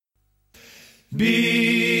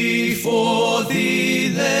Before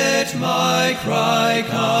thee let my cry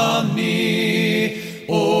come near,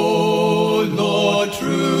 O Lord,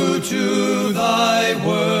 true to thy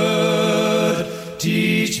word,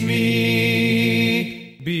 teach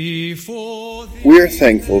me. We are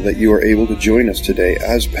thankful that you are able to join us today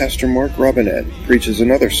as Pastor Mark Robinette preaches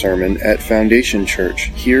another sermon at Foundation Church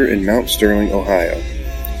here in Mount Sterling, Ohio.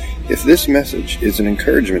 If this message is an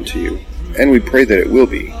encouragement to you, and we pray that it will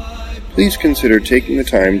be, please consider taking the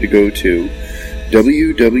time to go to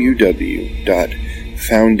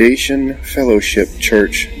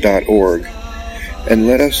www.foundationfellowshipchurch.org and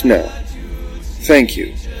let us know. Thank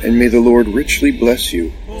you, and may the Lord richly bless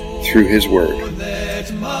you through His Word.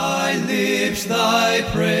 Let my lips thy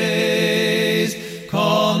praise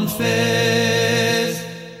confess.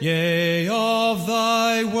 Yea, of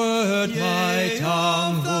thy word my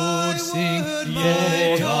tongue would sing.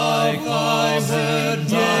 Yea, thy word,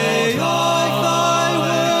 yea, thy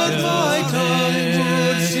word my tongue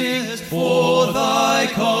would sing. For thy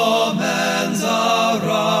commands are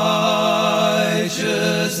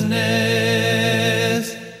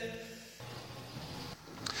righteousness.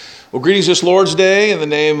 Well, greetings this Lord's Day in the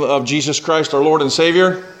name of Jesus Christ, our Lord and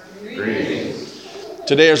Savior. Greetings.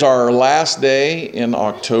 Today is our last day in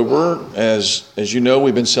October. As you know,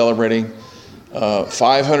 we've been celebrating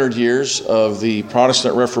 500 years of the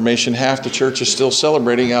Protestant Reformation. Half the church is still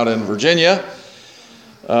celebrating out in Virginia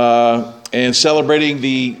and celebrating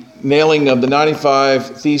the nailing of the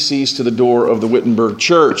 95 Theses to the door of the Wittenberg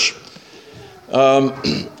Church. When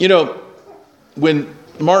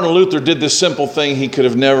Martin Luther did this simple thing, he could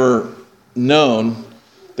have never known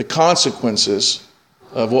the consequences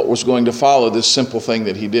of what was going to follow this simple thing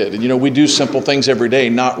that he did. And we do simple things every day,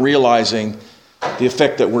 not realizing the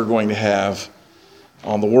effect that we're going to have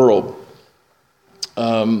on the world.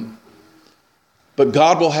 But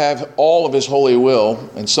God will have all of His holy will,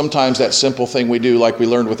 and sometimes that simple thing we do, like we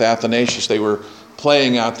learned with Athanasius, they were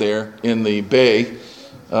playing out there in the bay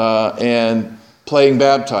and playing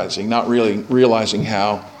baptizing, not really realizing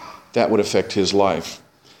how that would affect his life.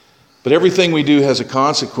 But everything we do has a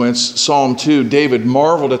consequence. Psalm 2, David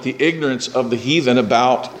marveled at the ignorance of the heathen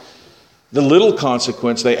about the little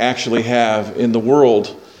consequence they actually have in the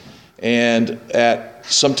world, and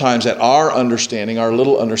sometimes at our understanding, our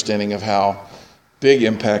little understanding of how big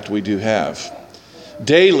impact we do have.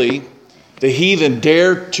 Daily, the heathen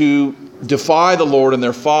dare to defy the Lord in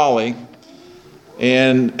their folly,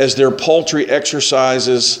 and as their paltry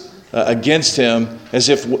exercises against Him, as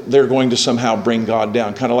if they're going to somehow bring God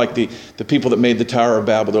down. Kind of like the people that made the Tower of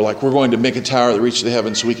Babel. They're like, we're going to make a tower that reaches the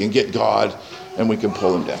heavens so we can get God and we can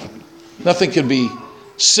pull Him down. Nothing could be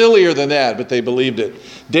sillier than that, but they believed it.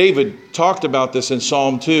 David talked about this in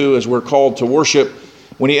Psalm 2 as we're called to worship,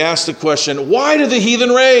 when he asked the question, why do the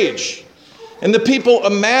heathen rage? And the people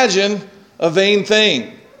imagine a vain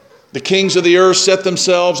thing. The kings of the earth set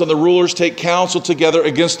themselves, and the rulers take counsel together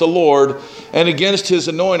against the Lord and against His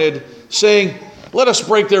anointed, saying, let us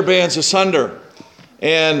break their bands asunder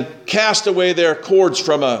and cast away their cords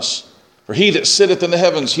from us. For He that sitteth in the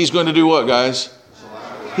heavens, He's going to do what, guys?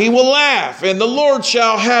 He will laugh, and the Lord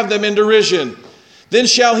shall have them in derision. Then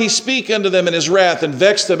shall He speak unto them in His wrath, and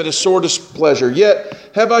vex them in His sore displeasure.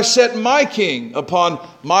 Yet have I set my king upon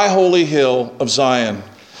my holy hill of Zion.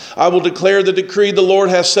 I will declare the decree the Lord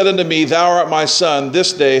hath said unto me, thou art my son,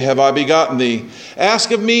 this day have I begotten thee.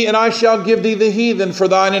 Ask of me, and I shall give thee the heathen for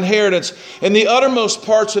thine inheritance, and the uttermost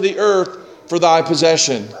parts of the earth for thy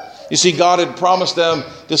possession. You see, God had promised them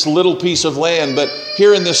this little piece of land, but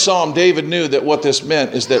here in this psalm, David knew that what this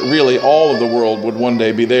meant is that really all of the world would one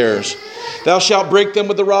day be theirs. Thou shalt break them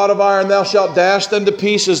with the rod of iron, thou shalt dash them to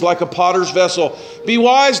pieces like a potter's vessel. Be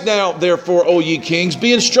wise now, therefore, O ye kings,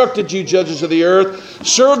 be instructed, you judges of the earth.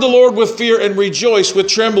 Serve the Lord with fear and rejoice with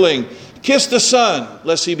trembling. Kiss the Son,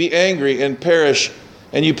 lest He be angry and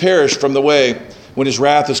you perish from the way, when His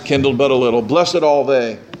wrath is kindled but a little. Blessed all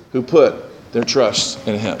they who put their trust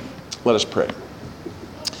in Him. Let us pray.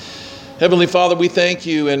 Heavenly Father, we thank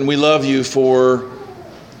You and we love You for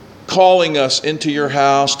calling us into Your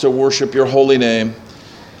house to worship Your holy name.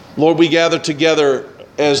 Lord, we gather together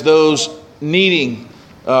as those needing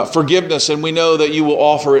forgiveness, and we know that You will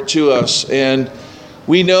offer it to us. And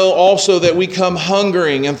we know also that we come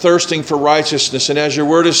hungering and thirsting for righteousness. And as Your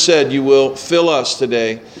word has said, You will fill us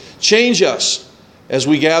today. Change us as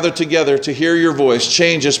we gather together to hear Your voice.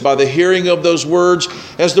 Change us by the hearing of those words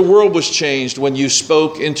as the world was changed when You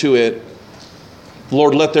spoke into it.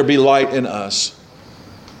 Lord, let there be light in us.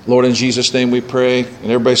 Lord, in Jesus' name we pray. And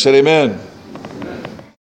everybody said amen.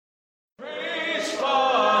 Praise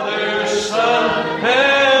Father, Son,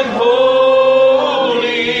 and Holy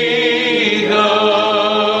Ghost.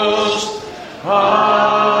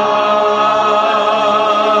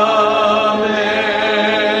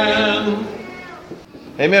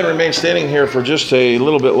 Amen. Remain standing here for just a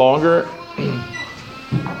little bit longer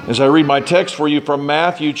as I read my text for you from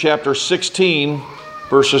Matthew chapter 16,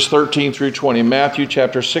 verses 13 through 20. Matthew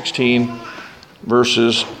chapter 16,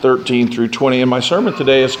 verses 13 through 20. And my sermon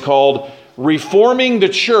today is called Reforming the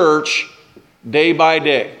Church Day by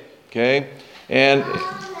Day. Okay? And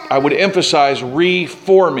I would emphasize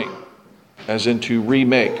reforming, as in to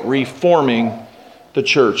remake, reforming the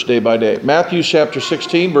church day by day. Matthew chapter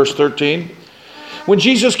 16, verse 13. When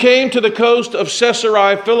Jesus came to the coast of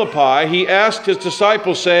Caesarea Philippi, he asked his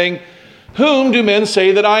disciples, saying, "Whom do men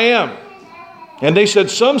say that I am?" And they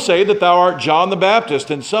said, "Some say that thou art John the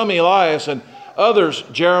Baptist, and some Elias, and others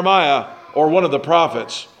Jeremiah, or one of the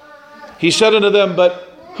prophets." He said unto them,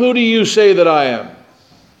 "But who do you say that I am?"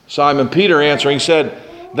 Simon Peter answering said,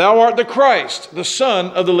 "Thou art the Christ, the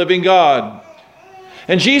Son of the living God."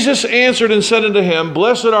 And Jesus answered and said unto him,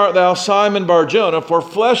 "Blessed art thou, Simon Bar-Jonah, for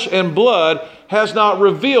flesh and blood has not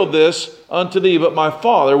revealed this unto thee, but my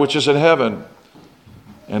Father which is in heaven.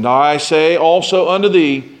 And I say also unto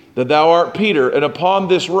thee that thou art Peter, and upon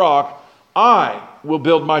this rock I will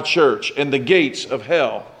build my church, and the gates of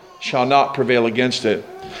hell shall not prevail against it.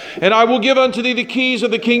 And I will give unto thee the keys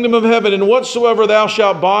of the kingdom of heaven, and whatsoever thou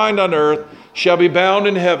shalt bind on earth shall be bound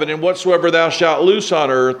in heaven, and whatsoever thou shalt loose on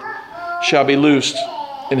earth shall be loosed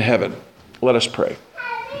in heaven." Let us pray.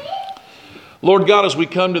 Lord God, as we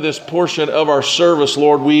come to this portion of our service,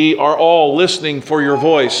 Lord, we are all listening for your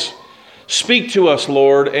voice. Speak to us,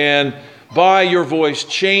 Lord, and by your voice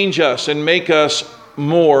change us and make us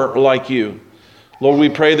more like you. Lord, we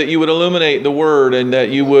pray that you would illuminate the word and that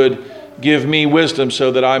you would give me wisdom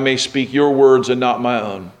so that I may speak your words and not my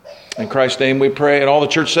own. In Christ's name we pray. And all the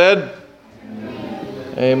church said? Amen.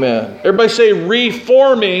 Amen. Everybody say,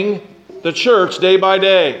 reforming the church day by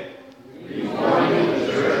day. Reforming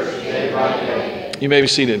the church day by day. You may be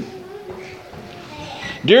seated.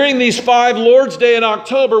 During these 5 Lord's Day in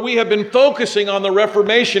October, we have been focusing on the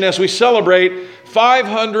Reformation as we celebrate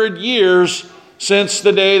 500 years since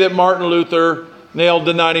the day that Martin Luther nailed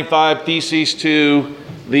the 95 Theses to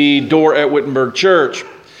the door at Wittenberg Church.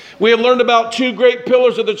 We have learned about 2 great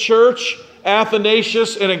pillars of the church,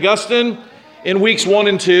 Athanasius and Augustine, in weeks 1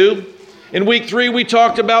 and 2. In week 3, we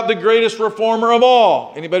talked about the greatest reformer of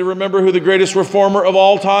all. Anybody remember who the greatest reformer of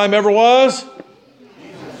all time ever was?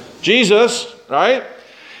 Jesus, right?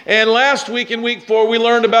 And last week in week 4, we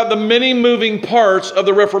learned about the many moving parts of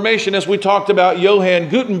the Reformation as we talked about Johann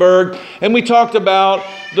Gutenberg, and we talked about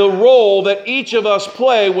the role that each of us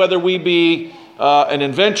play, whether we be an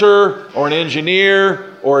inventor or an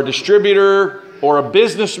engineer or a distributor or a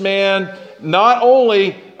businessman. Not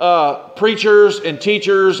only preachers and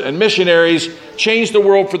teachers and missionaries change the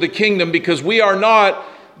world for the kingdom, because we are not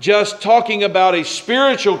just talking about a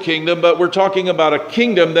spiritual kingdom, but we're talking about a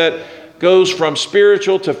kingdom that goes from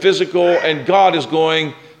spiritual to physical, and God is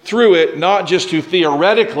going through it, not just to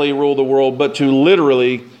theoretically rule the world, but to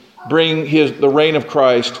literally bring the reign of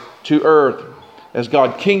Christ to earth as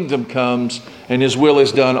God's kingdom comes and his will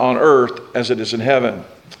is done on earth as it is in heaven.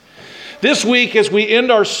 This week, as we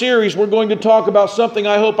end our series, we're going to talk about something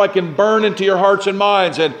I hope I can burn into your hearts and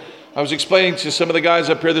minds. And I was explaining to some of the guys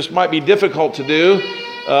up here, this might be difficult to do,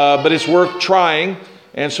 but it's worth trying.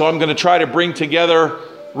 And so I'm going to try to bring together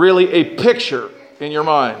really a picture in your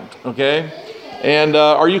mind, okay? And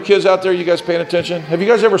are you kids out there, you guys paying attention? Have you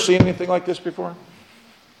guys ever seen anything like this before?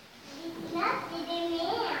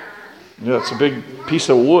 Yeah, it's a big piece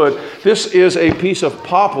of wood. This is a piece of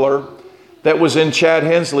poplar that was in Chad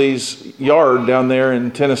Hensley's yard down there in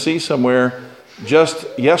Tennessee somewhere just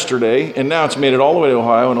yesterday. And now it's made it all the way to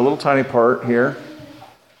Ohio in a little tiny part here.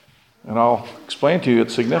 And I'll explain to you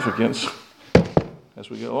its significance as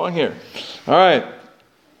we go along here. All right.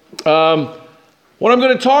 What I'm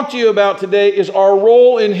going to talk to you about today is our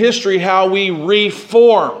role in history, how we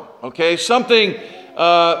reform. Okay, something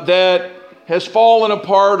that has fallen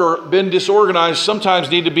apart or been disorganized sometimes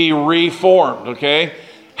need to be reformed. Okay,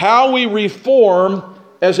 how we reform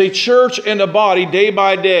as a church and a body day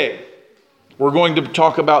by day. We're going to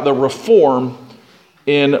talk about the reform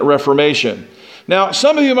in Reformation. Now,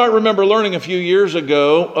 some of you might remember learning a few years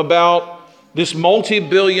ago about this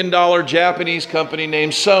multi-billion-dollar Japanese company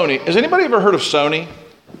named Sony. Has anybody ever heard of Sony?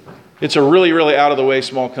 It's a really, really out-of-the-way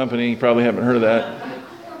small company. You probably haven't heard of that.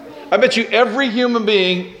 I bet you every human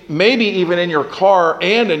being, maybe even in your car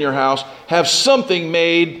and in your house, have something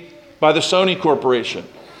made by the Sony Corporation.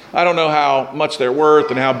 I don't know how much they're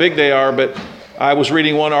worth and how big they are, but I was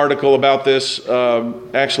reading one article about this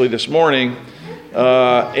actually this morning,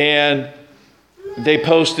 and they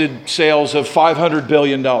posted sales of $500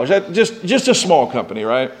 billion. Just a small company,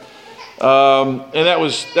 right? And that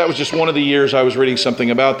was just one of the years I was reading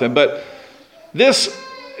something about them. But this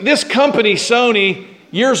company, Sony,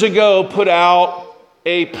 years ago put out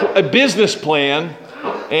a business plan,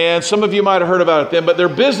 and some of you might have heard about it then, but their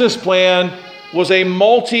business plan was a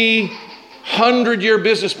multi-100-year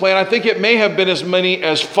business plan. I think it may have been as many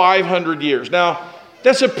as 500 years. Now,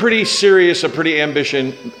 that's a pretty serious, a pretty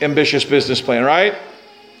ambitious business plan, right?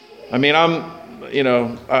 I mean,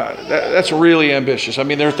 that's really ambitious. I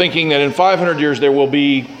mean, they're thinking that in 500 years there will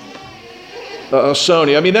be a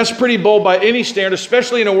Sony. I mean, that's pretty bold by any standard,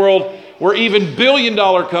 especially in a world where even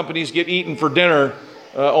billion-dollar companies get eaten for dinner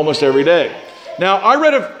almost every day. Now, I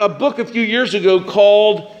read a book a few years ago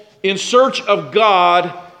called In Search of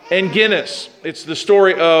God and Guinness. It's the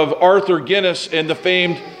story of Arthur Guinness and the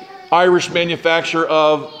famed Irish manufacturer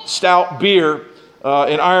of stout beer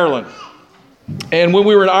in Ireland. And when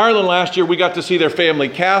we were in Ireland last year, we got to see their family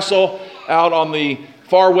castle out on the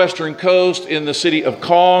far western coast in the city of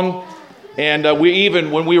Cong. And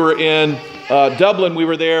when we were in Dublin, we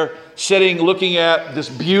were there sitting, looking at this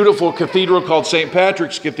beautiful cathedral called St.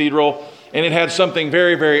 Patrick's Cathedral. And it had something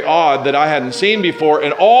very, very odd that I hadn't seen before.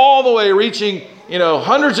 And all the way reaching,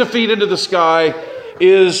 hundreds of feet into the sky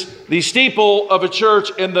is the steeple of a church.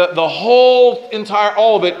 And the whole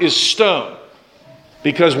all of it is stone.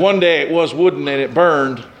 Because one day it was wooden and it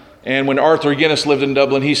burned. And when Arthur Guinness lived in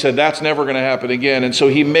Dublin, he said that's never going to happen again. And so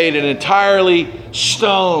he made an entirely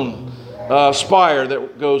stone spire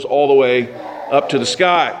that goes all the way up to the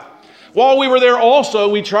sky. While we were there also,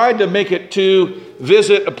 we tried to make it to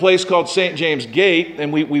visit a place called St. James Gate.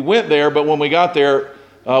 And we went there, but when we got there,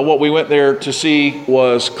 what we went there to see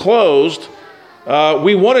was closed.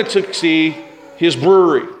 We wanted to see his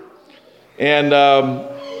brewery. And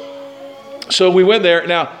so we went there.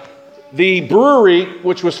 Now, the brewery,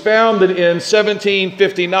 which was founded in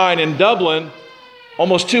 1759 in Dublin,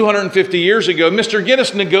 almost 250 years ago, Mr.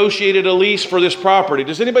 Guinness negotiated a lease for this property.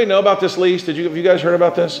 Does anybody know about this lease? Have you guys heard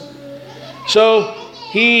about this? So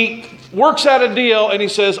he works out a deal and he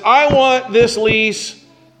says, I want this lease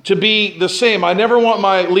to be the same. I never want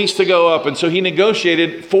my lease to go up. And so he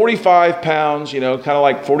negotiated 45 pounds, kind of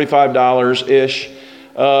like $45-ish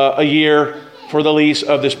a year for the lease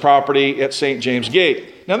of this property at St. James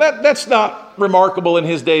Gate. Now that's not remarkable in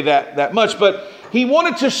his day that much, but he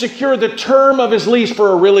wanted to secure the term of his lease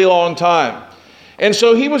for a really long time. And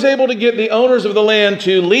so he was able to get the owners of the land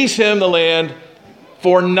to lease him the land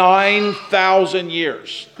for 9,000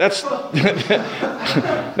 years. That's now,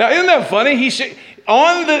 isn't that funny?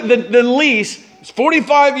 On the lease, it's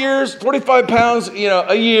 45 years, 45 pounds,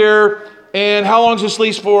 a year. And how long is this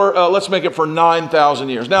lease for? Let's make it for 9,000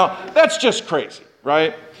 years. Now, that's just crazy,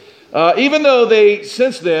 right? Even though they,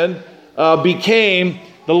 since then, became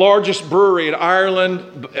the largest brewery in Ireland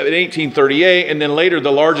in 1838, and then later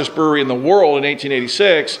the largest brewery in the world in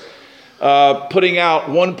 1886, putting out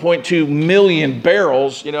 1.2 million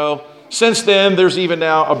barrels, since then, there's even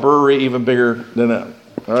now a brewery even bigger than that,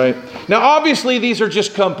 all right? Now, obviously, these are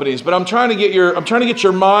just companies, but I'm trying to get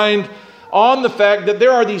your mind on the fact that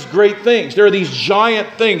there are these great things. There are these giant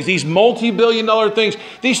things, these multi-billion-dollar things,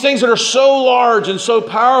 these things that are so large and so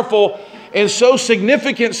powerful and so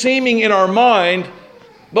significant seeming in our mind.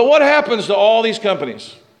 But what happens to all these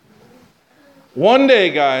companies? One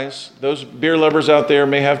day, guys, those beer lovers out there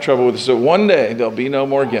may have trouble with this. So one day, there'll be no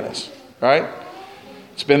more Guinness, right?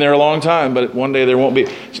 It's been there a long time, but one day there won't be.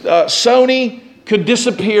 Sony could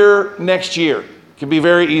disappear next year. It can be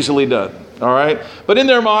very easily done. All right? But in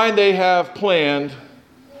their mind, they have planned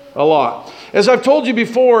a lot. As I've told you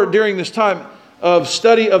before during this time of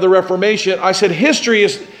study of the Reformation, I said history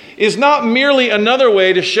is not merely another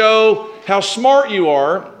way to show how smart you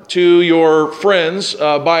are to your friends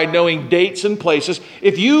by knowing dates and places.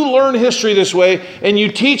 If you learn history this way and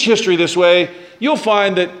you teach history this way, you'll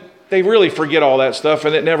find that they really forget all that stuff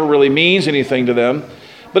and it never really means anything to them.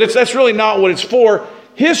 But that's really not what it's for.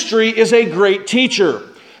 History is a great teacher.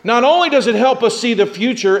 Not only does it help us see the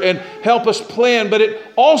future and help us plan, but it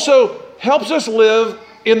also helps us live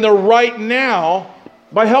in the right now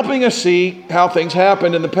by helping us see how things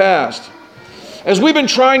happened in the past. As we've been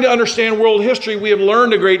trying to understand world history, we have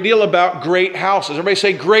learned a great deal about great houses. Everybody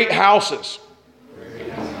say great houses.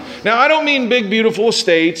 Now, I don't mean big, beautiful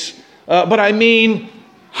estates, but I mean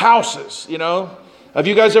houses, Have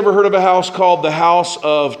you guys ever heard of a house called the House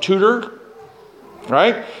of Tudor?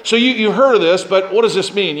 Right? So you heard of this, but what does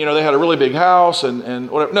this mean? They had a really big house and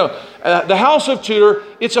whatever. No, the House of Tudor,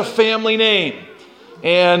 it's a family name.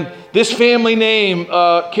 And this family name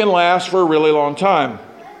can last for a really long time.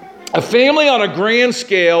 A family on a grand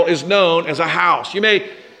scale is known as a house. You may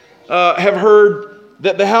have heard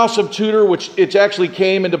that the House of Tudor, which it actually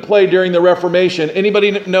came into play during the Reformation.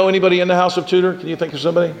 Anybody know anybody in the House of Tudor? Can you think of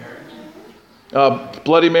somebody?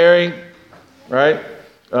 Bloody Mary, right?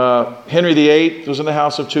 Henry VIII was in the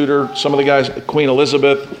House of Tudor. Some of the guys, Queen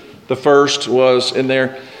Elizabeth I was in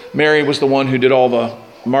there. Mary was the one who did all the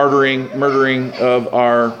murdering of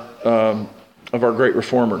our great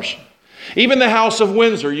reformers. Even the House of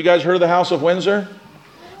Windsor. You guys heard of the House of Windsor?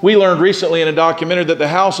 We learned recently in a documentary that the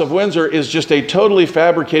House of Windsor is just a totally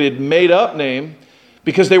fabricated, made-up name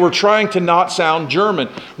because they were trying to not sound German.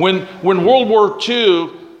 When World War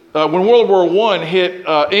I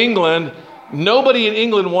hit England, nobody in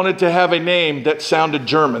England wanted to have a name that sounded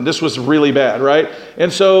German. This was really bad, right?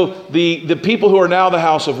 And so the people who are now the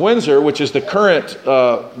House of Windsor, which is the current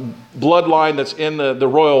bloodline that's in the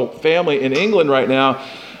royal family in England right now,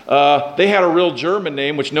 they had a real German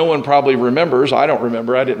name, which no one probably remembers. I don't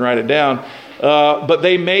remember. I didn't write it down. But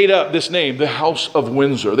they made up this name, the House of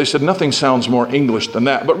Windsor. They said nothing sounds more English than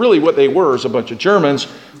that. But really what they were is a bunch of Germans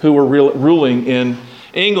who were ruling in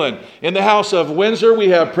England. In the House of Windsor, we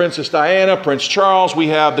have Princess Diana, Prince Charles. We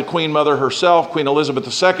have the Queen Mother herself, Queen Elizabeth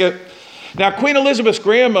II. Now, Queen Elizabeth's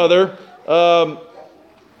grandmother,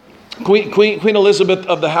 Queen Elizabeth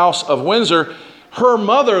of the House of Windsor, her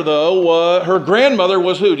mother, though, her grandmother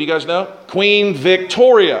was who? Do you guys know? Queen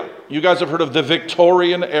Victoria. You guys have heard of the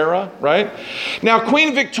Victorian era, right? Now,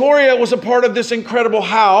 Queen Victoria was a part of this incredible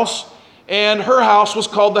house, and her house was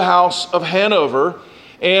called the House of Hanover.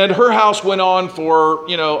 And her house went on for,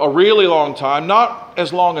 a really long time, not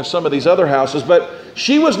as long as some of these other houses, but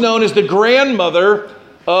she was known as the grandmother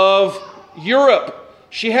of Europe.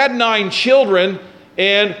 She had 9 children,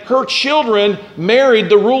 and her children married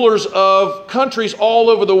the rulers of countries all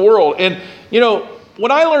over the world. And,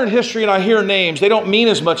 when I learn history and I hear names, they don't mean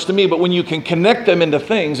as much to me, but when you can connect them into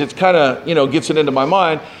things, it's kind of, gets it into my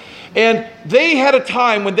mind. And they had a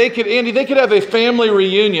time when they could have a family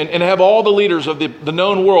reunion and have all the leaders of the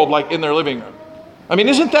known world like in their living room. I mean,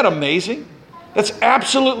 isn't that amazing? That's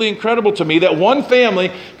absolutely incredible to me that one family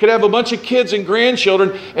could have a bunch of kids and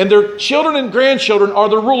grandchildren, and their children and grandchildren are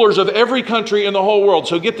the rulers of every country in the whole world.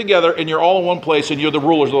 So get together and you're all in one place and you're the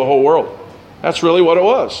rulers of the whole world. That's really what it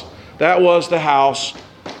was. That was the House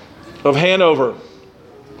of Hanover.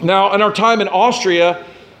 Now, in our time in Austria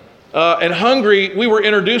and Hungary, we were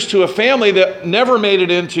introduced to a family that never made it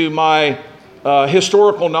into my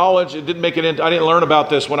historical knowledge. It didn't make it into. I didn't learn about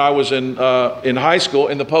this when I was in high school,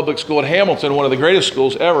 in the public school at Hamilton, one of the greatest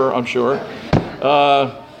schools ever, I'm sure.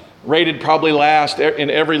 Rated probably last in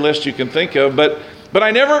every list you can think of. But I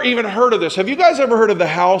never even heard of this. Have you guys ever heard of the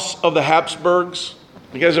House of the Habsburgs?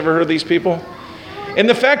 You guys ever heard of these people? And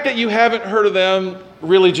the fact that you haven't heard of them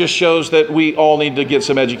really just shows that we all need to get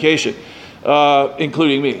some education,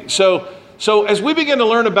 including me. So as we begin to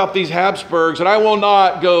learn about these Habsburgs, and I will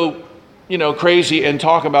not go, crazy and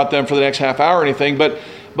talk about them for the next half hour or anything, but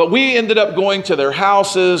we ended up going to their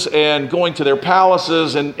houses and going to their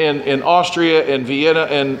palaces in Austria and Vienna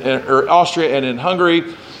or Austria and in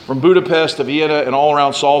Hungary, from Budapest to Vienna and all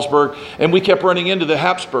around Salzburg, and we kept running into the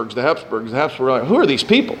Habsburgs. Like, who are these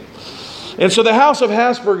people? And so the House of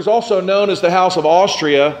Habsburg is also known as the House of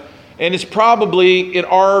Austria, and it's probably in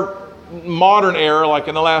our modern era, like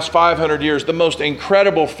in the last 500 years, the most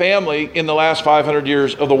incredible family in the last 500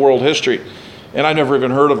 years of the world history. And I never even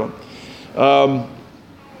heard of them.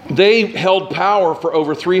 They held power for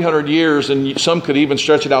over 300 years, and some could even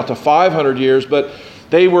stretch it out to 500 years, but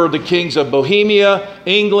they were the kings of Bohemia,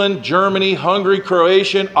 England, Germany, Hungary,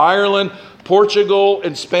 Croatia, Ireland, Portugal,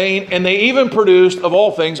 and Spain, and they even produced, of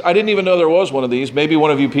all things, I didn't even know there was one of these, maybe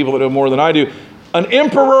one of you people that know more than I do, an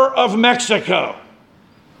emperor of Mexico.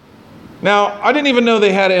 Now, I didn't even know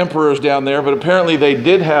they had emperors down there, but apparently they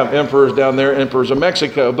did have emperors down there, emperors of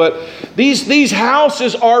Mexico. But these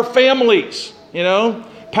houses are families,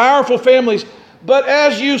 powerful families. But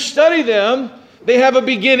as you study them, they have a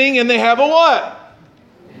beginning and they have a what?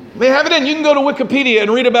 They have it in. You can go to Wikipedia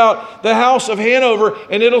and read about the House of Hanover,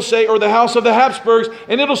 and it'll say, or the House of the Habsburgs,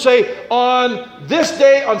 and it'll say, on this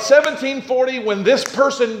day, on 1740, when this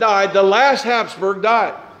person died, the last Habsburg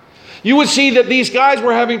died. You would see that these guys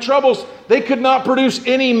were having troubles. They could not produce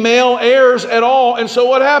any male heirs at all. And so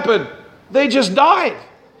what happened? They just died.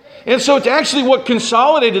 And so it's actually what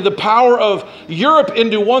consolidated the power of Europe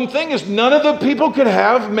into one thing is none of the people could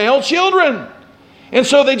have male children. And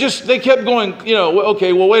so they kept going,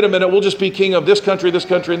 okay, well, wait a minute, we'll just be king of this country,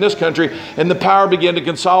 and this country. And the power began to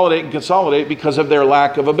consolidate because of their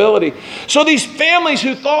lack of ability. So these families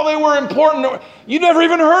who thought they were important, you never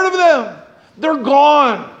even heard of them. They're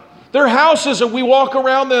gone. They're houses and we walk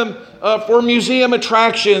around them for museum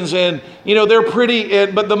attractions, and they're pretty,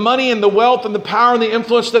 but the money and the wealth and the power and the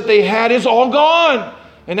influence that they had is all gone.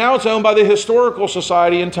 And now it's owned by the historical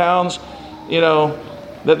society in towns,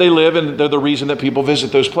 that they live, and they're the reason that people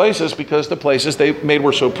visit those places, because the places they made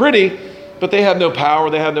were so pretty, but they have no power,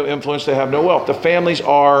 they have no influence, they have no wealth. The families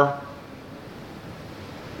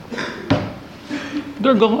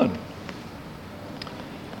they're gone.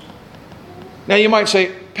 Now you might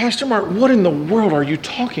say, Pastor Mark, what in the world are you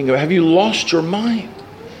talking about? Have you lost your mind?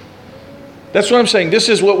 That's what I'm saying. This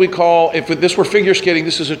is what we call, if this were figure skating,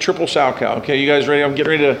 this is a triple sow cow. Okay, you guys ready? I'm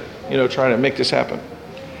getting ready to, try to make this happen.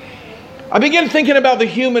 I began thinking about the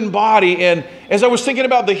human body, and as I was thinking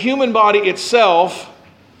about the human body itself,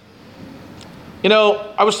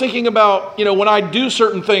 I was thinking about, when I do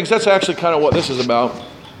certain things, that's actually kind of what this is about.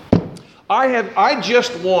 I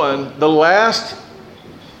just won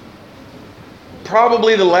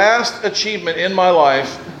probably the last achievement in my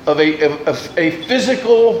life of a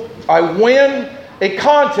physical, I win a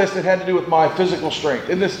contest that had to do with my physical strength.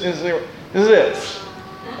 And this is it.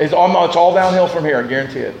 It's all downhill from here, I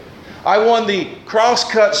guarantee it. I won the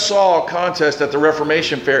crosscut saw contest at the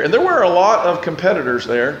Reformation Fair, and there were a lot of competitors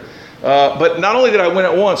there. But not only did I win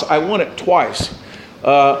it once, I won it twice.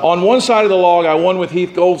 On one side of the log, I won with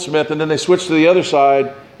Heath Goldsmith, and then they switched to the other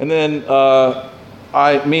side, and then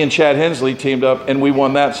me and Chad Hensley teamed up, and we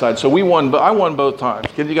won that side. So we won, but I won both times.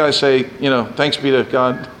 Can you guys say, thanks be to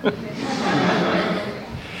God?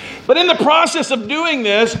 But in the process of doing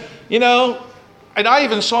this, and I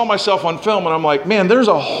even saw myself on film, and I'm like, man, there's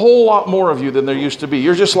a whole lot more of you than there used to be.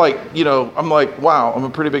 You're just like, I'm like, wow, I'm a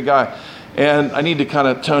pretty big guy. And I need to kind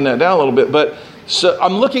of tone that down a little bit. But so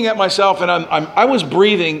I'm looking at myself, and I was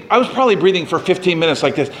breathing. I was probably breathing for 15 minutes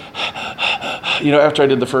like this, after I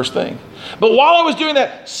did the first thing. But while I was doing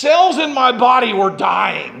that, cells in my body were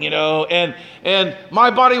dying, and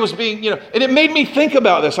my body was being, and it made me think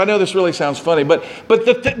about this. I know this really sounds funny, but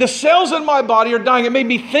the cells in my body are dying. It made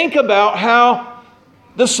me think about how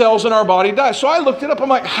the cells in our body die. So I looked it up. I'm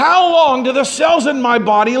like, how long do the cells in my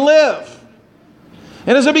body live?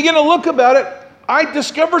 And as I began to look about it, I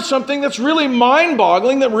discovered something that's really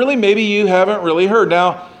mind-boggling that really maybe you haven't really heard.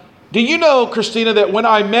 Now, do you know, Christina, that when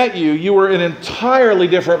I met you, you were an entirely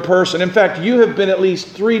different person? In fact, you have been at least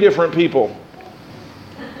 3 different people.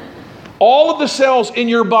 All of the cells in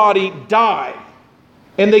your body die,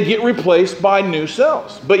 and they get replaced by new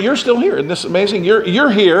cells. But you're still here. Isn't this amazing? You're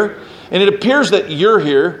here, and it appears that you're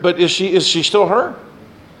here, but is she still her?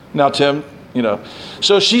 Now, Tim,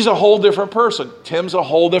 so she's a whole different person. Tim's a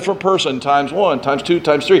whole different person, times 1, times 2,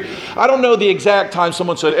 times 3. I don't know the exact time.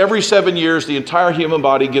 Someone said every 7 years the entire human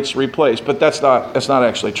body gets replaced, but that's not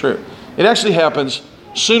actually true. It actually happens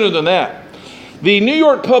sooner than that. The New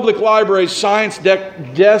York Public Library's Science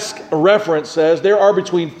Desk reference says there are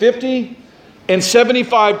between 50 and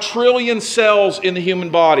 75 trillion cells in the human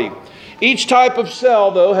body. Each type of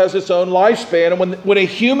cell, though, has its own lifespan, and when a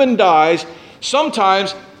human dies,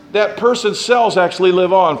 sometimes that person's cells actually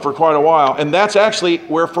live on for quite a while. And that's actually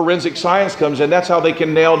where forensic science comes in. That's how they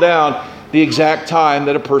can nail down the exact time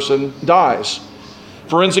that a person dies.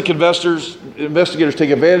 Forensic investigators take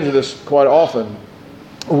advantage of this quite often.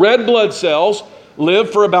 Red blood cells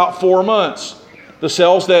live for about 4 months. The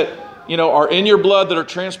cells that are in your blood that are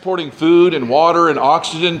transporting food and water and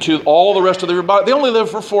oxygen to all the rest of your body, they only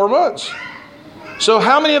live for 4 months. So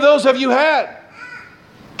how many of those have you had?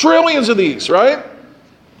 Trillions of these, right?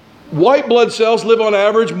 White blood cells live on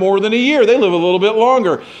average more than a year. They live a little bit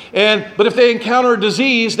longer. But if they encounter a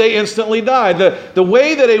disease, they instantly die. The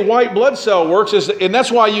way that a white blood cell works is, and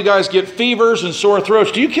that's why you guys get fevers and sore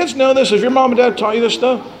throats. Do you kids know this? Has your mom and dad taught you this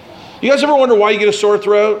stuff? You guys ever wonder why you get a sore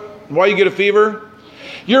throat? Why you get a fever?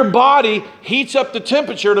 Your body heats up the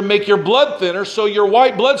temperature to make your blood thinner so your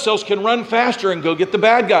white blood cells can run faster and go get the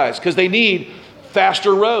bad guys, because they need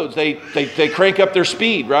faster roads. They crank up their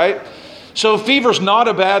speed, right? So fever's not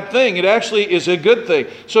a bad thing. It actually is a good thing.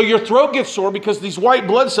 So your throat gets sore because these white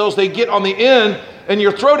blood cells, they get on the end in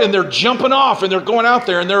your throat, and they're jumping off, and they're going out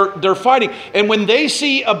there, and they're fighting. And when they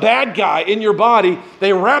see a bad guy in your body,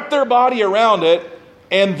 they wrap their body around it,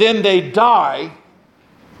 and then they die,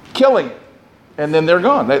 killing it. And then they're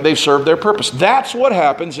gone. They've served their purpose. That's what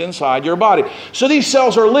happens inside your body. So these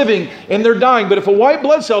cells are living, and they're dying. But if a white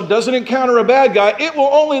blood cell doesn't encounter a bad guy, it will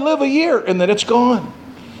only live a year, and then it's gone.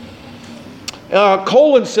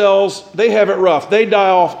 Colon cells, they have it rough. They die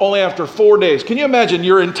off only after 4 days. Can you imagine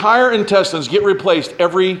your entire intestines get replaced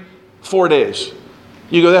every 4 days?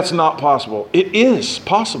 You go, that's not possible. It is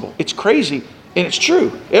possible. It's crazy, and it's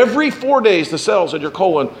true. Every 4 days, the cells in your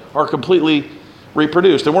colon are completely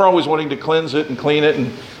reproduced. And we're always wanting to cleanse it and clean it and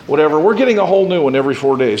whatever. We're getting a whole new one every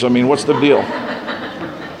 4 days. I mean, what's the deal?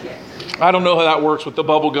 I don't know how that works with the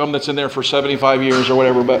bubble gum that's in there for 75 years or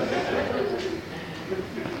whatever, but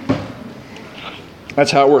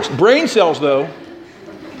that's how it works. Brain cells, though,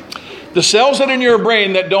 the cells that are in your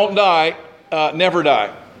brain that don't die, never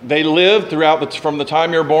die. They live throughout from the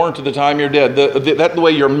time you're born to the time you're dead. That's the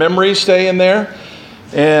way your memories stay in there,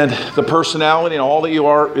 and the personality and all that you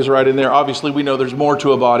are is right in there. Obviously, we know there's more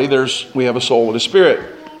to a body. We have a soul and a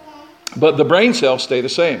spirit, but the brain cells stay the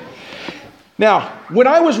same. Now, when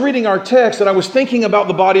I was reading our text and I was thinking about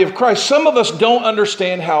the body of Christ, some of us don't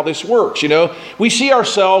understand how this works. You know, we see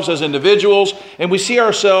ourselves as individuals, and we see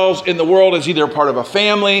ourselves in the world as either part of a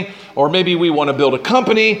family, or maybe we want to build a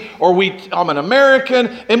company, or I'm an American,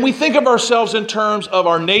 and we think of ourselves in terms of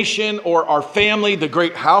our nation or our family, the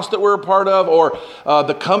great house that we're a part of, or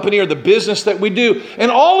the company or the business that we do.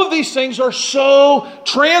 And all of these things are so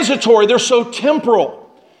transitory. They're so temporal.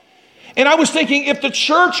 And I was thinking, if the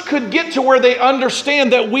church could get to where they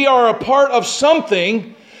understand that we are a part of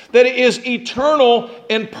something that is eternal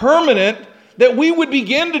and permanent, that we would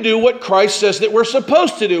begin to do what Christ says that we're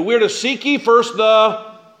supposed to do. We're to seek ye first the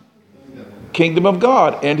kingdom of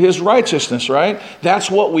God and His righteousness, right?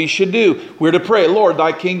 That's what we should do. We're to pray, Lord,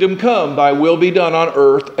 thy kingdom come, thy will be done on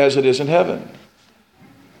earth as it is in heaven.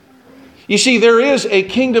 You see, there is a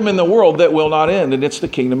kingdom in the world that will not end, and it's the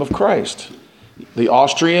kingdom of Christ. The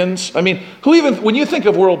Austrians, I mean, when you think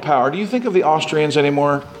of world power, do you think of the Austrians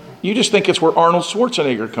anymore? You just think it's where Arnold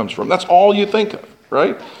Schwarzenegger comes from. That's all you think of,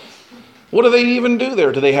 right? What do they even do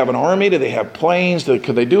there? Do they have an army? Do they have planes? Could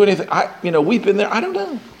they do anything? We've been there. I don't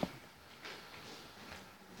know.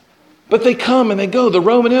 But they come and they go. The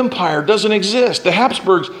Roman Empire doesn't exist. The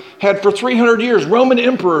Habsburgs had for 300 years Roman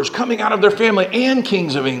emperors coming out of their family and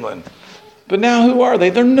kings of England. But now who are they?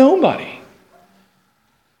 They're nobody.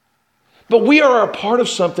 But we are a part of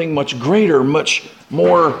something much greater, much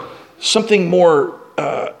more, something more,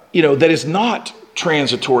 that is not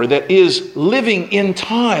transitory, that is living in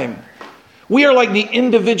time. We are like the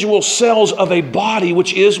individual cells of a body,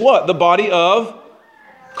 which is what? The body of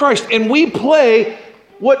Christ. And we play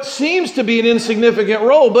what seems to be an insignificant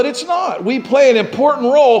role, but it's not. We play an important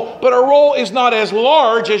role, but our role is not as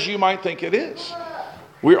large as you might think it is.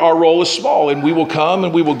 Our role is small, and we will come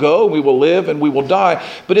and we will go, we will live and we will die.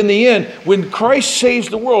 But in the end, when Christ saves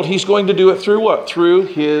the world, He's going to do it through what? Through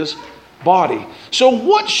His body. So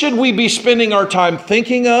what should we be spending our time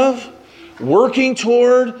thinking of, working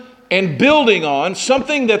toward, and building on?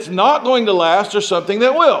 Something that's not going to last or something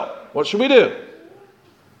that will. What should we do?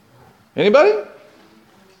 Anybody?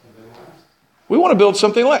 We want to build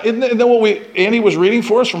something like, isn't that what Andy was reading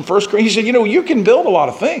for us from 1 Corinthians? He said, you can build a lot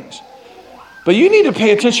of things. But you need to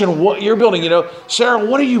pay attention to what you're building. Sarah,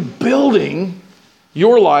 what are you building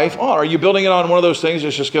your life on? Are you building it on one of those things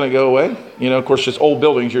that's just going to go away? Of course, it's old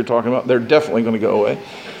buildings you're talking about. They're definitely going to go away,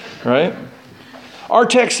 right? Our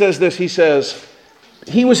text says this. He says,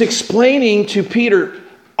 he was explaining to Peter,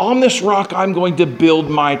 on this rock, I'm going to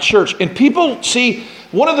build my church. And people see,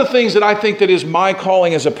 one of the things that I think that is my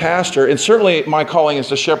calling as a pastor, and certainly my calling as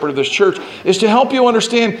the shepherd of this church, is to help you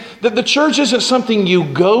understand that the church isn't something you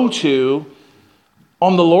go to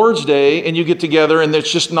on the Lord's Day and you get together and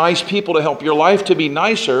there's just nice people to help your life to be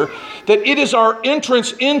nicer, that it is our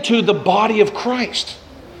entrance into the body of Christ.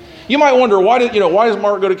 You might wonder, why does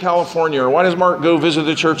Mark go to California, or why does Mark go visit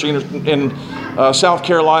the church in South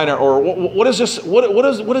Carolina, or what is this? What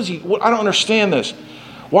is he? I don't understand this.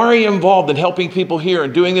 Why are you involved in helping people here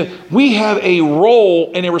and doing this? We have a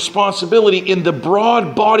role and a responsibility in the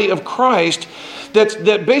broad body of Christ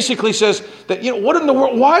that basically says that, what in the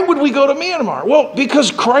world, why would we go to Myanmar? Well,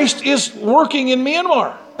 because Christ is working in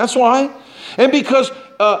Myanmar. That's why. And because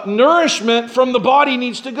nourishment from the body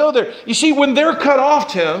needs to go there. You see, when they're cut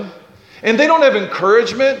off, Tim, and they don't have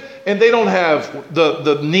encouragement, and they don't have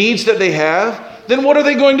the needs that they have, then what are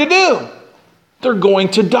they going to do? They're going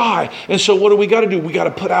to die. And so what do we got to do? We got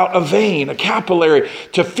to put out a vein, a capillary,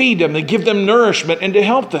 to feed them, to give them nourishment, and to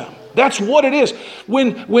help them. That's what it is.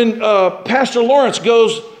 When Pastor Lawrence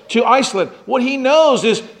goes to Iceland, what he knows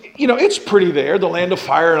is, it's pretty there, the land of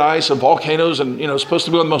fire and ice and volcanoes, and, it's supposed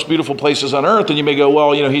to be one of the most beautiful places on earth. And you may go,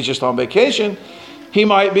 well, he's just on vacation. He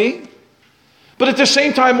might be. But at the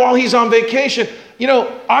same time, while he's on vacation,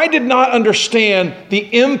 I did not understand the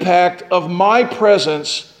impact of my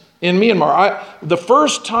presence in Myanmar. The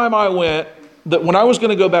first time I went, when I was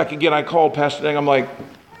going to go back again, I called Pastor Deng. I'm like,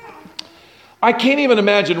 I can't even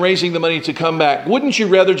imagine raising the money to come back. Wouldn't you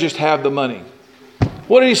rather just have the money?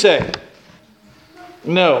 What did he say?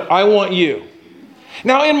 No, I want you.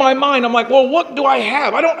 Now, in my mind, I'm like, well, what do I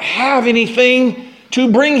have? I don't have anything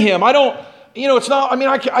to bring him. I don't, it's not,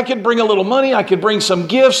 I could bring a little money. I could bring some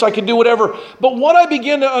gifts. I could do whatever. But what I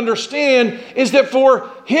begin to understand is that for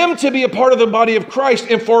him to be a part of the body of Christ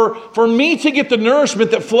and for me to get the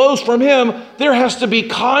nourishment that flows from him, there has to be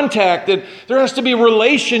contact and there has to be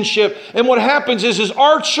relationship. And what happens is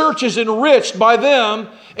our church is enriched by them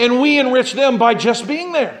and we enrich them by just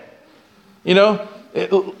being there.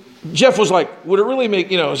 Jeff was like, would it really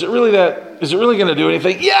make, is it really going to do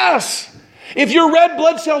anything? Yes! If your red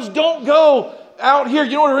blood cells don't go out here,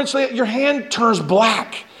 eventually your hand turns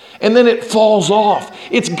black and then it falls off.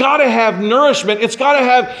 It's got to have nourishment. It's got to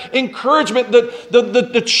have encouragement.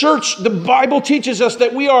 The church, the Bible teaches us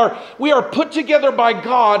that we are put together by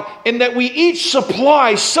God and that we each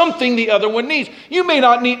supply something the other one needs. You may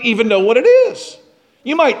not even know what it is.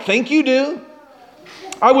 You might think you do.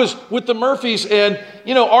 I was with the Murphys and,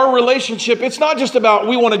 our relationship, it's not just about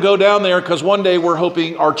we want to go down there because one day we're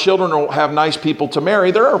hoping our children will have nice people to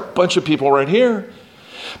marry. There are a bunch of people right here.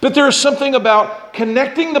 But there's something about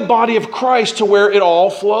connecting the body of Christ to where it all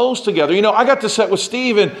flows together. I got to sit with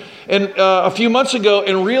Steve and a few months ago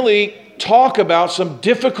and really talk about some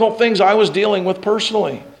difficult things I was dealing with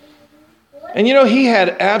personally. And he had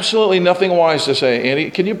absolutely nothing wise to say.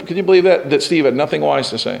 Andy, can you believe that Steve had nothing wise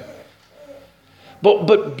to say?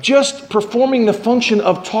 But just performing the function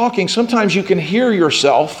of talking, sometimes you can hear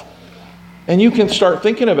yourself and you can start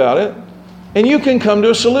thinking about it and you can come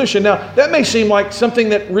to a solution. Now, that may seem like something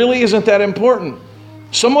that really isn't that important.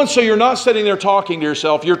 So you're not sitting there talking to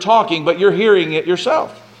yourself, you're talking, but you're hearing it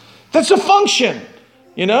yourself. That's a function,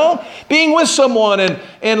 being with someone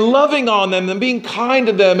and loving on them and being kind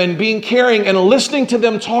to them and being caring and listening to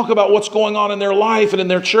them talk about what's going on in their life and in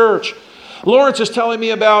their church. Lawrence is telling me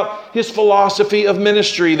about his philosophy of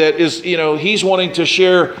ministry that is, he's wanting to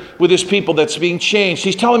share with his people that's being changed.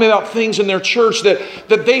 He's telling me about things in their church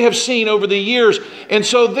that they have seen over the years. And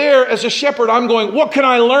so there, as a shepherd, I'm going, what can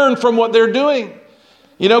I learn from what they're doing?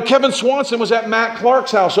 Kevin Swanson was at Matt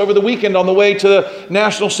Clark's house over the weekend on the way to the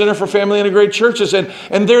National Center for Family Integrated Churches.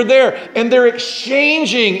 And they're there and they're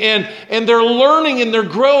exchanging and they're learning and they're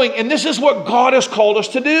growing. And this is what God has called us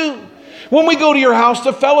to do. When we go to your house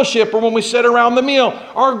to fellowship or when we sit around the meal,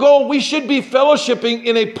 our goal, we should be fellowshipping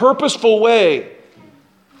in a purposeful way.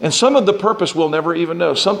 And some of the purpose we'll never even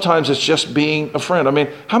know. Sometimes it's just being a friend.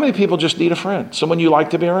 How many people just need a friend? Someone you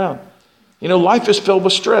like to be around. Life is filled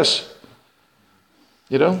with stress.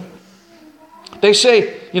 They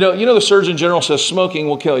say, the Surgeon General says smoking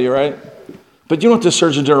will kill you, right? But you know what the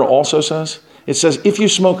Surgeon General also says? It says, if you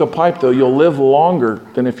smoke a pipe, though, you'll live longer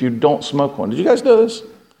than if you don't smoke one. Did you guys know this?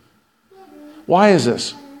 Why is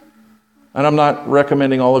this? And I'm not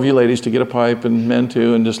recommending all of you ladies to get a pipe and men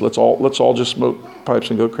too, and just let's all just smoke pipes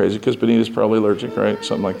and go crazy because Benita's probably allergic, right?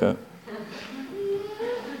 Something like that.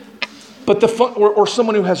 But or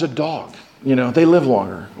someone who has a dog, they live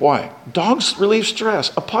longer. Why? Dogs relieve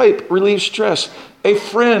stress. A pipe relieves stress. A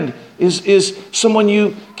friend is someone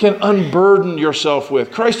you can unburden yourself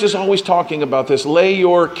with. Christ is always talking about this. Lay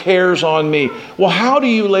your cares on me. Well, how do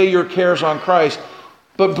you lay your cares on Christ?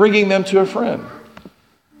 But bringing them to a friend.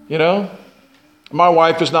 My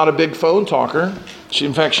wife is not a big phone talker.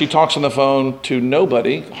 In fact, she talks on the phone to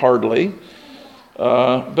nobody, hardly.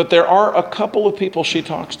 But there are a couple of people she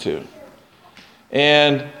talks to.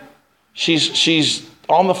 And she's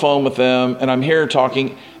on the phone with them, and I'm here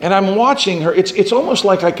talking, and I'm watching her. It's almost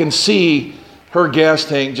like I can see her gas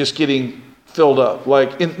tank just getting filled up.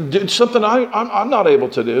 Like something I'm not able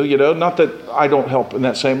to do, Not that I don't help in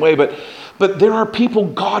that same way, but there are people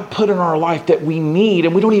God put in our life that we need,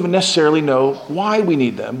 and we don't even necessarily know why we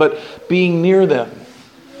need them, but being near them.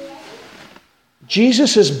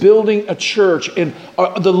 Jesus is building a church, and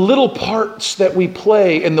the little parts that we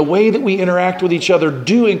play and the way that we interact with each other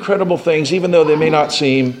do incredible things, even though they may not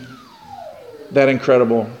seem that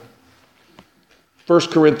incredible. 1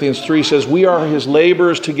 Corinthians 3 says, we are his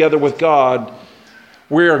laborers together with God.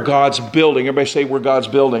 We are God's building. Everybody say, we're God's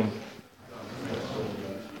building.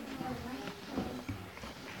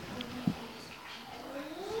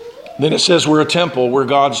 Then it says we're a temple. We're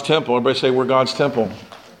God's temple. Everybody say we're God's temple.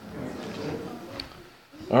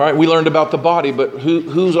 All right, we learned about the body, but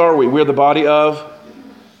whose are we? We're the body of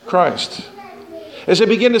Christ. As I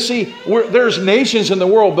begin to see, there's nations in the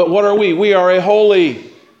world, but what are we? We are a holy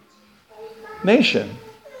nation.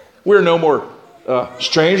 We're no more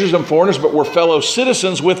strangers and foreigners, but we're fellow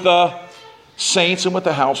citizens with the saints and with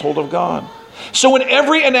the household of God. So in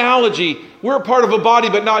every analogy, we're a part of a body,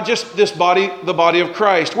 but not just this body, the body of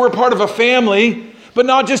Christ. We're a part of a family, but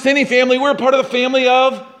not just any family. We're a part of the family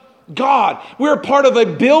of God. We're a part of a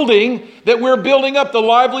building that we're building up, the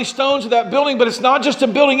lively stones of that building, but it's not just a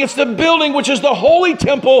building, it's the building which is the holy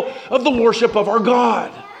temple of the worship of our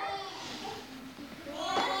God.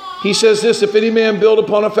 He says this, if any man build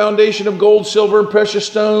upon a foundation of gold, silver, and precious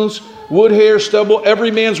stones, wood, hair, stubble,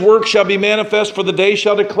 every man's work shall be manifest, for the day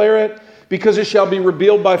shall declare it, because it shall be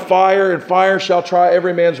revealed by fire, and fire shall try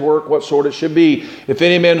every man's work, what sort it should be. If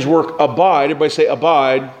any man's work abide, everybody say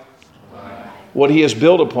abide, what he has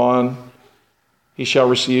built upon, he shall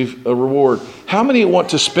receive a reward. How many want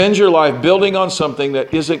to spend your life building on something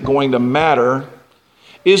that isn't going to matter,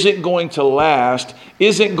 isn't going to last,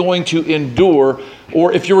 isn't going to endure?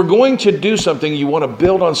 Or if you were going to do something, you want to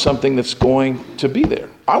build on something that's going to be there.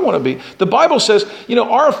 I want to be. The Bible says,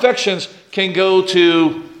 our affections can go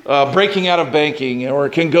to breaking out of banking, or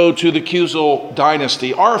it can go to the Kuzal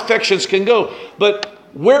dynasty. Our affections can go. But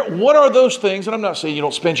what are those things? And I'm not saying you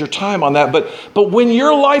don't spend your time on that, but when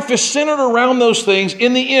your life is centered around those things,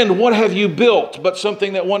 in the end, what have you built? But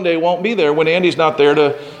something that one day won't be there when Andy's not there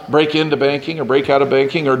to break into banking or break out of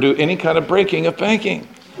banking or do any kind of breaking of banking.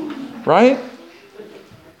 Right?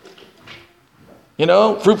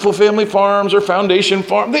 Fruitful Family Farms or Foundation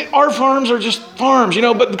Farm. Our farms are just farms,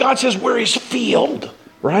 but God says we're His field.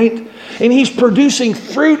 Right? And He's producing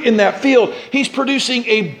fruit in that field. He's producing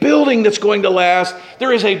a building that's going to last.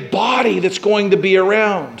 There is a body that's going to be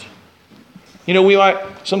around.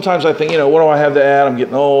 Sometimes I think, what do I have to add? I'm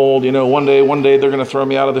getting old. One day they're going to throw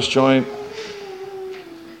me out of this joint.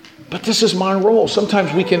 But this is my role.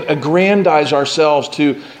 Sometimes we can aggrandize ourselves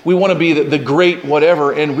we want to be the great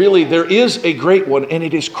whatever. And really there is a great one, and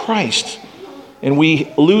it is Christ. And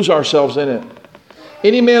we lose ourselves in it.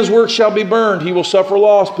 Any man's work shall be burned. He will suffer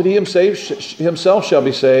loss, but he himself shall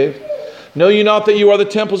be saved. Know you not that you are the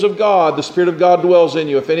temples of God? The Spirit of God dwells in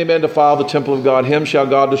you. If any man defile the temple of God, him shall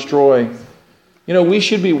God destroy. We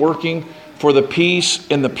should be working for the peace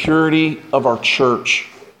and the purity of our church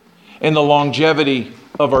and the longevity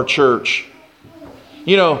of our church.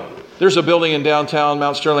 There's a building in downtown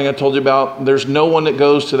Mount Sterling I told you about. There's no one that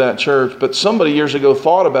goes to that church, but somebody years ago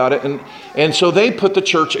thought about it, and so they put the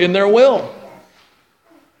church in their will.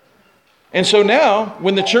 And so now,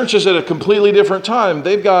 when the church is at a completely different time,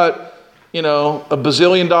 they've got, a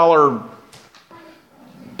bazillion-dollar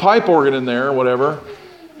pipe organ in there or whatever.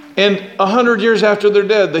 And 100 years after they're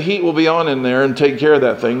dead, the heat will be on in there and take care of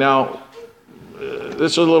that thing. Now,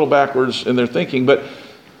 this is a little backwards in their thinking, but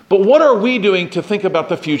what are we doing to think about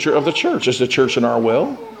the future of the church? Is the church in our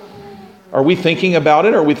will? Are we thinking about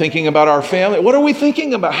it? Are we thinking about our family? What are we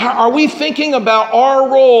thinking about? How are we thinking about our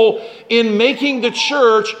role in making the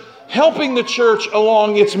church, helping the church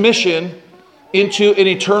along its mission into an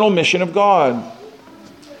eternal mission of God?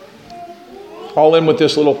 I'll end with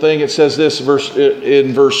this little thing. It says this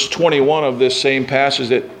in verse 21 of this same passage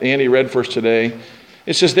that Andy read for us today.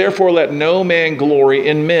 It says, therefore let no man glory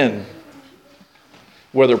in men,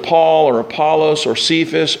 whether Paul or Apollos or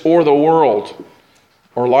Cephas or the world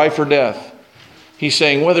or life or death. He's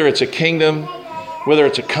saying whether it's a kingdom, whether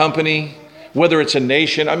it's a company, whether it's a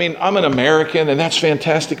nation. I mean, I'm an American, and that's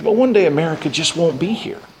fantastic, but one day America just won't be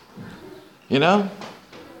here.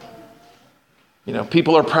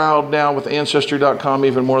 People are proud now with Ancestry.com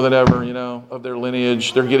even more than ever, of their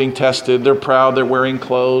lineage. They're getting tested. They're proud. They're wearing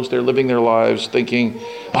clothes. They're living their lives thinking,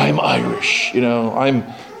 I'm Irish, I'm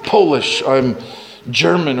Polish, I'm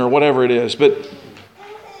German, or whatever it is. But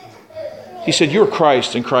he said, you're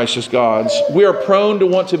Christ and Christ is God's. We are prone to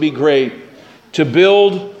want to be great, to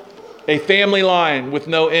build a family line with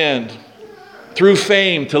no end, through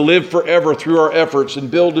fame, to live forever through our efforts, and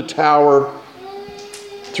build a tower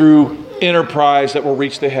through enterprise that will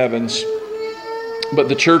reach the heavens. But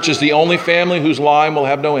the church is the only family whose line will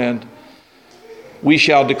have no end. We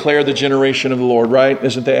shall declare the generation of the Lord, right?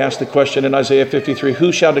 Isn't they asked the question in Isaiah 53,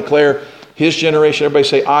 who shall declare His generation? Everybody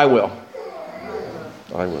say, I will.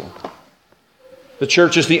 I will. The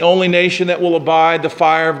church is the only nation that will abide the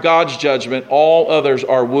fire of God's judgment. All others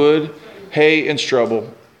are wood, hay, and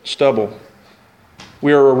stubble.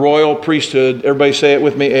 We are a royal priesthood. Everybody say it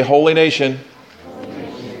with me. A holy nation.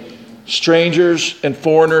 Strangers and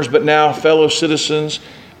foreigners, but now fellow citizens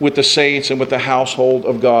with the saints and with the household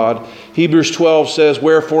of God. Hebrews 12 says,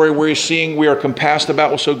 wherefore we are compassed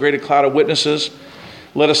about with so great a cloud of witnesses.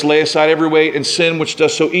 Let us lay aside every weight and sin which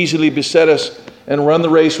does so easily beset us, and run the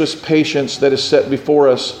race with patience that is set before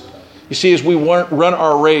us. You see, as we run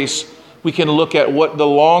our race, we can look at what the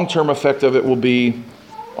long-term effect of it will be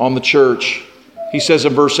on the church. He says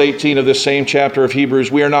in verse 18 of this same chapter of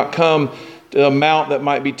Hebrews, we are not come to a mount that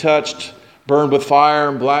might be touched, burned with fire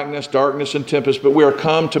and blackness, darkness and tempest, but we are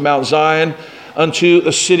come to Mount Zion, unto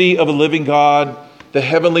a city of a living God, the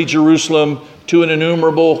heavenly Jerusalem, to an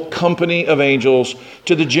innumerable company of angels,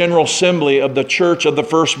 to the general assembly of the church of the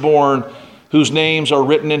firstborn, whose names are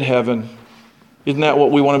written in heaven. Isn't that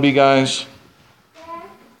what we want to be, guys?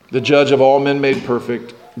 The judge of all men made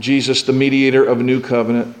perfect, Jesus, the mediator of a new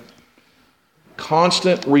covenant.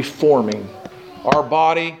 Constant reforming. Our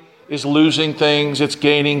body is losing things, it's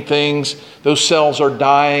gaining things. Those cells are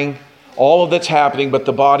dying. All of that's happening, but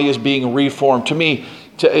the body is being reformed. To me,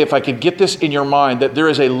 if I could get this in your mind, that there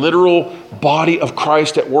is a literal body of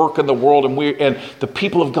Christ at work in the world, and the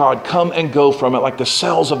people of God come and go from it like the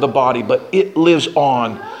cells of the body, but it lives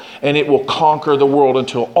on, and it will conquer the world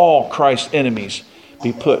until all Christ's enemies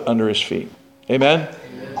be put under his feet. Amen?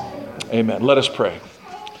 Amen. Let us pray.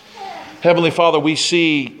 Heavenly Father, we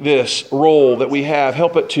see this role that we have.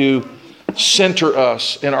 Help it to center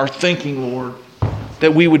us in our thinking, Lord,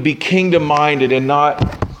 that we would be kingdom-minded and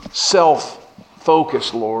not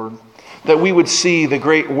self-focused, Lord. That we would see the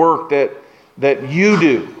great work that you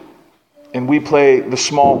do, and we play the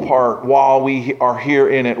small part while we are here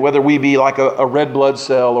in it. Whether we be like a red blood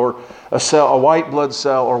cell or a white blood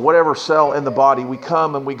cell or whatever cell in the body, we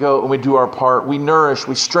come and we go and we do our part. We nourish,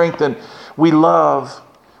 we strengthen, we love.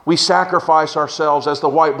 We sacrifice ourselves as the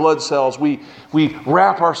white blood cells. We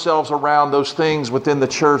wrap ourselves around those things within the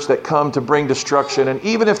church that come to bring destruction. And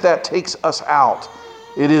even if that takes us out,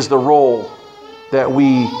 it is the role that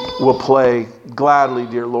we will play gladly,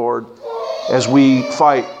 dear Lord, as we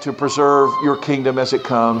fight to preserve your kingdom as it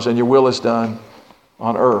comes and your will is done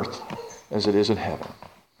on earth as it is in heaven.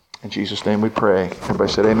 In Jesus' name we pray.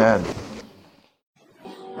 Everybody said amen.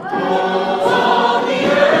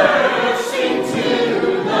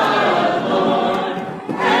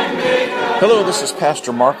 Hello, this is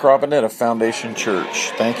Pastor Mark Robinette of Foundation Church.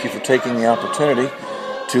 Thank you for taking the opportunity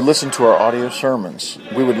to listen to our audio sermons.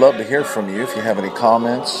 We would love to hear from you if you have any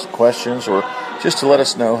comments, questions, or just to let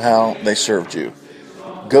us know how they served you.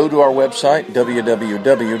 Go to our website,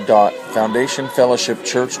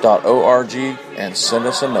 www.foundationfellowshipchurch.org, and send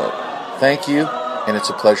us a note. Thank you, and it's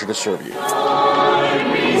a pleasure to serve you.